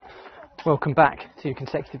Welcome back to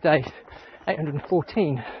consecutive days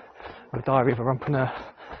 814 of the Diary of a Runpreneur.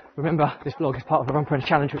 Remember, this vlog is part of the Runpreneur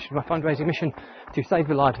Challenge, which is my fundraising mission to save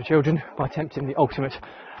the lives of children by attempting the ultimate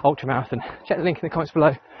ultramarathon. Check the link in the comments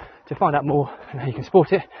below to find out more and how you can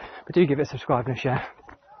support it, but do give it a subscribe and a share,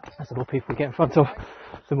 as the more people we get in front of,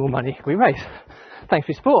 the more money we raise. Thanks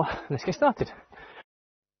for your support, and let's get started.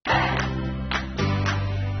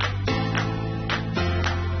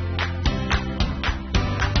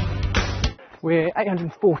 We're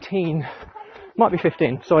 814, might be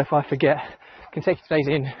 15, sorry if I forget, consecutive days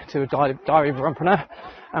in to a Diary of a Runpreneur,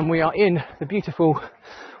 and we are in the beautiful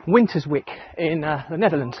Winterswijk in the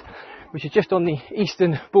Netherlands, which is just on the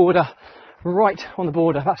eastern border, right on the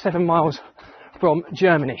border, about 7 miles from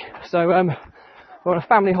Germany. So we're on a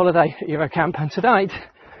family holiday at Eurocamp, and tonight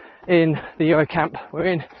in the Eurocamp we're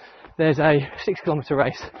in, there's a 6-kilometre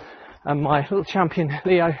race, and my little champion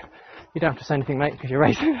Leo, you don't have to say anything mate because you're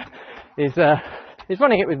racing, is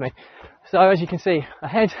running it with me. So as you can see,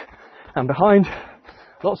 ahead and behind,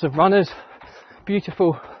 lots of runners,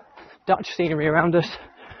 beautiful Dutch scenery around us,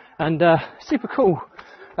 and super cool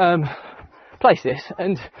place this.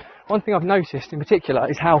 And one thing I've noticed in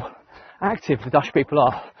particular is how active the Dutch people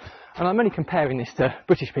are, and I'm only comparing this to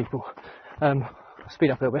British people. I'll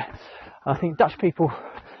speed up a little bit. I think Dutch people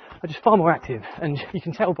are just far more active, and you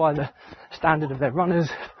can tell by the standard of their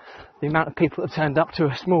runners, the amount of people that have turned up to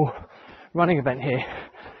a small running event here.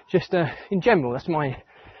 Just in general, that's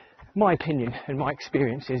my opinion and my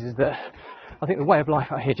experiences, is that I think the way of life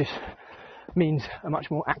out here just means a much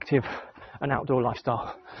more active and outdoor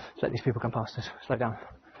lifestyle. Let's let these people come past us. Slow down.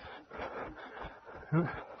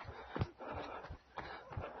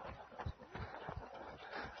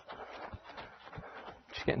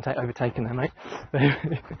 Just getting overtaken there, mate.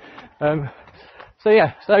 So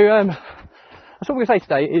that's what we're going to say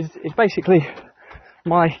today is basically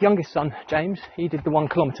my youngest son, James. He did the 1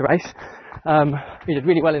 kilometre race. He did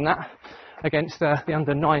really well in that against the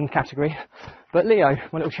under 9 category. But Leo,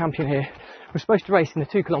 my little champion here, was supposed to race in the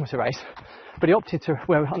 2 kilometre race, but he opted to,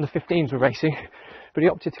 where under 15s were racing, but he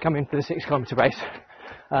opted to come in for the 6 kilometre race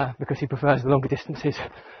because he prefers the longer distances.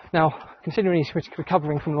 Now, considering he's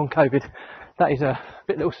recovering from long COVID, that is a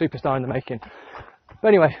bit little superstar in the making. But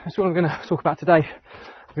anyway, that's what I'm going to talk about today.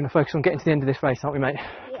 We're going to focus on getting to the end of this race, aren't we, mate?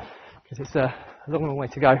 Yeah. Because it's a long way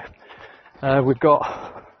to go. We've got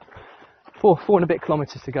four and a bit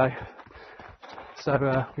kilometres to go,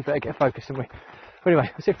 so we better get focused, haven't we? But anyway,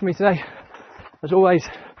 that's it for me today. As always,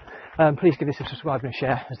 please give this a subscribe and a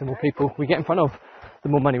share, as the more people we get in front of, the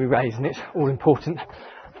more money we raise, and it's all important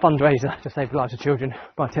fundraiser to save the lives of children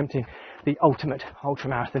by attempting the ultimate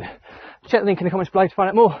ultramarathon. Check the link in the comments below to find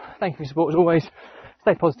out more. Thank you for your support as always.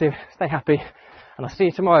 Stay positive, stay happy, and I'll see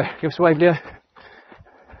you tomorrow. Give us a wave, Leo.